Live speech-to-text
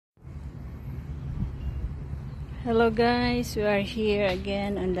Hello guys, we are here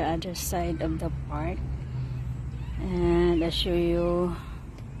again on the other side of the park, and I show you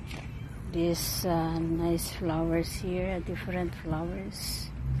these nice flowers here, different flowers.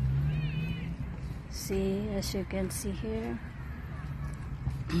 See, as you can see here.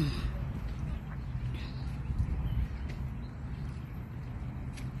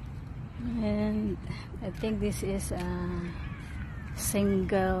 And I think this is a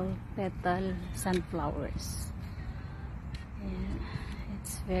single petal sunflowers. Yeah,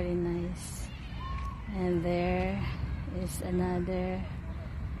 it's very nice. And there is another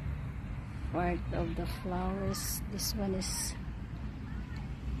part of the flowers. This one is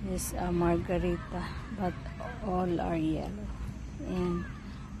a margarita, but all are yellow, and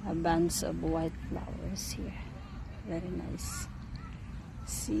a bunch of white flowers here. Very nice.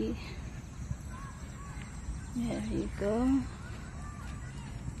 See, there you go.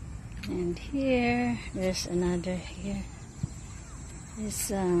 And here there's another here. It's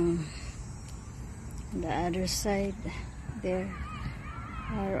the other side. There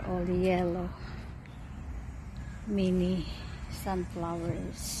are all yellow mini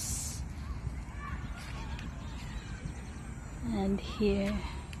sunflowers. And here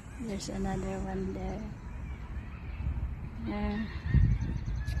there's another one there. Yeah.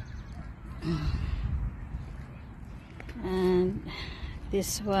 And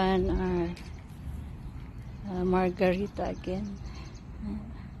this one are margarita again.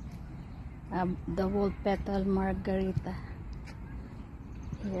 Double petal margarita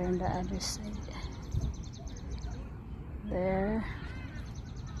here on the other side. There.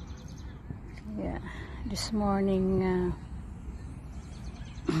 Yeah, this morning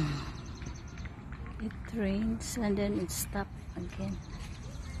it rains and then it stopped again.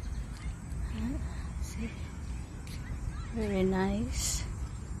 See, very nice.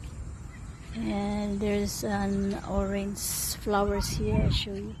 And there's an orange flowers here. I'll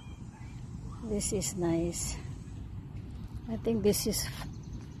show you. This is nice. I think this is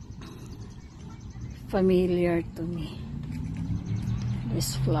familiar to me.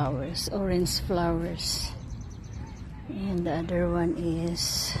 These flowers, orange flowers. And the other one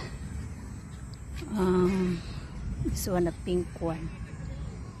is this one, a pink one.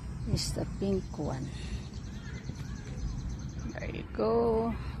 It's the pink one. There you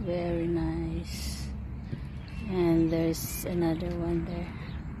go. Very nice. And there's another one there.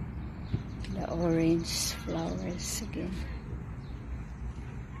 The orange flowers again.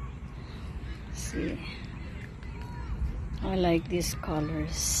 See, I like these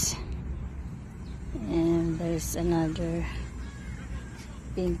colors. And there's another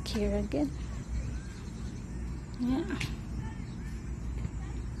pink here again. Yeah.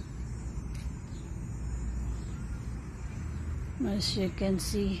 As you can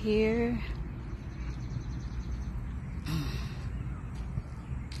see here,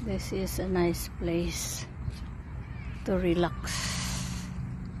 this is a nice place to relax.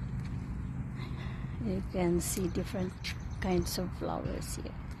 You can see different kinds of flowers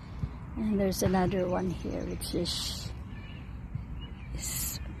here. And there's another one here which is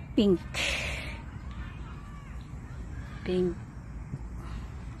pink. Pink.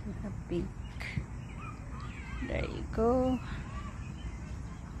 Pink. There you go.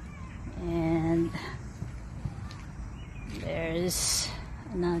 And there's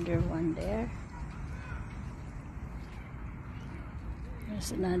another one there.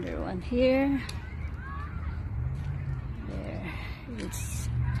 There's another one here. There, it's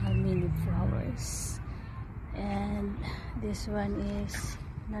mini flowers. And this one is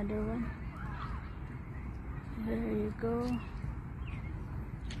another one. There you go.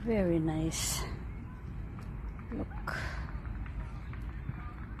 Very nice. Look.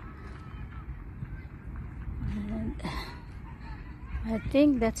 And I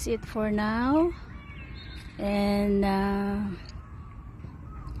think that's it for now. And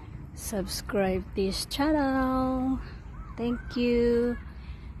subscribe this channel. Thank you.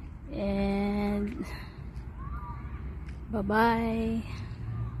 And bye-bye.